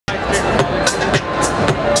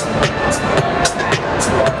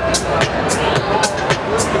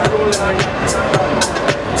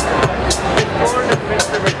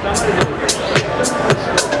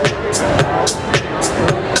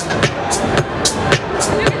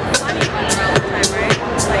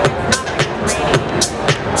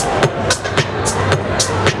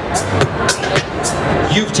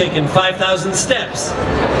You've taken 5,000 steps,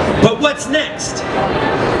 but what's next?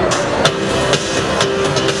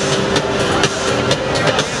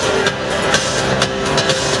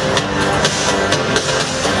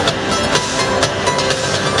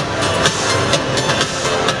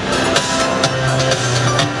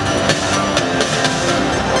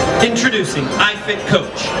 Introducing iFIT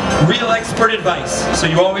Coach, real expert advice so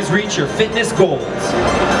you always reach your fitness goals.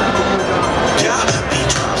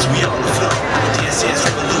 We on the floor, the CES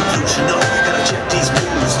revolution, no, gotta check these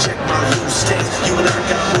moves, check my loose stance, you and I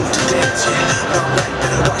gotta move to dance, yeah, all right,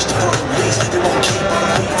 better watch the police, they won't keep our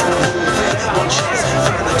feet from moving, one chance,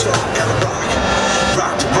 find the door, gotta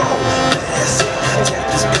rock to roll, blast it, tap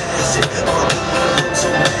this blast it, all the moon,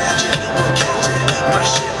 so magic, one captain, my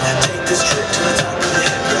ship, take this trip to the top of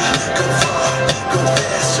the head, go far, go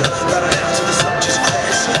faster, right on out to the sun, just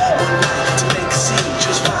crash it, one night to make a scene,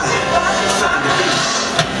 just fine, find the beat.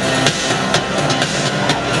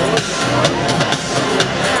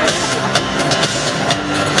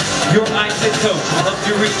 Your iFIT Coach will help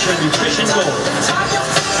you reach your nutrition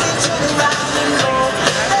goals.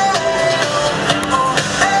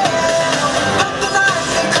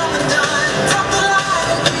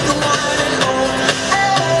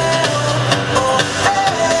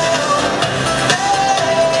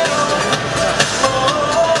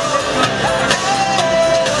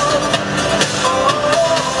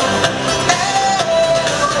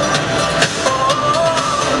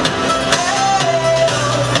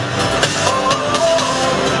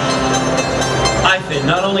 iFIT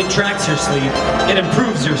not only tracks your sleep, it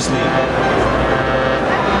improves your sleep.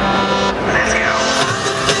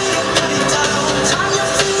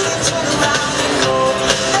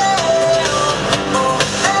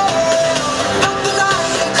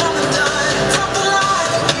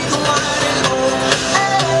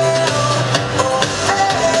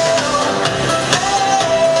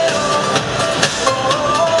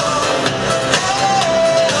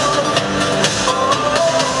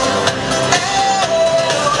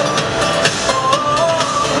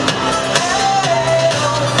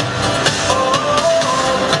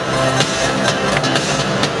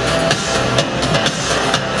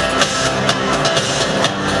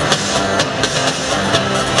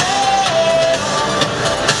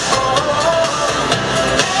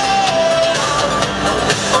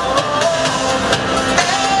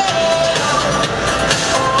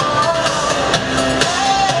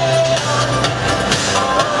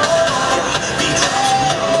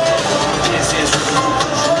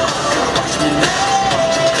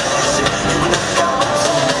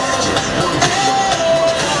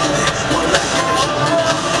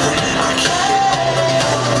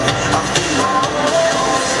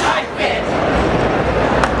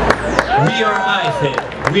 We are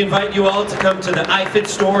iFIT. We invite you all to come to the iFIT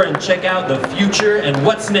store and check out the future and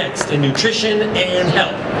what's next in nutrition and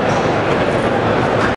health.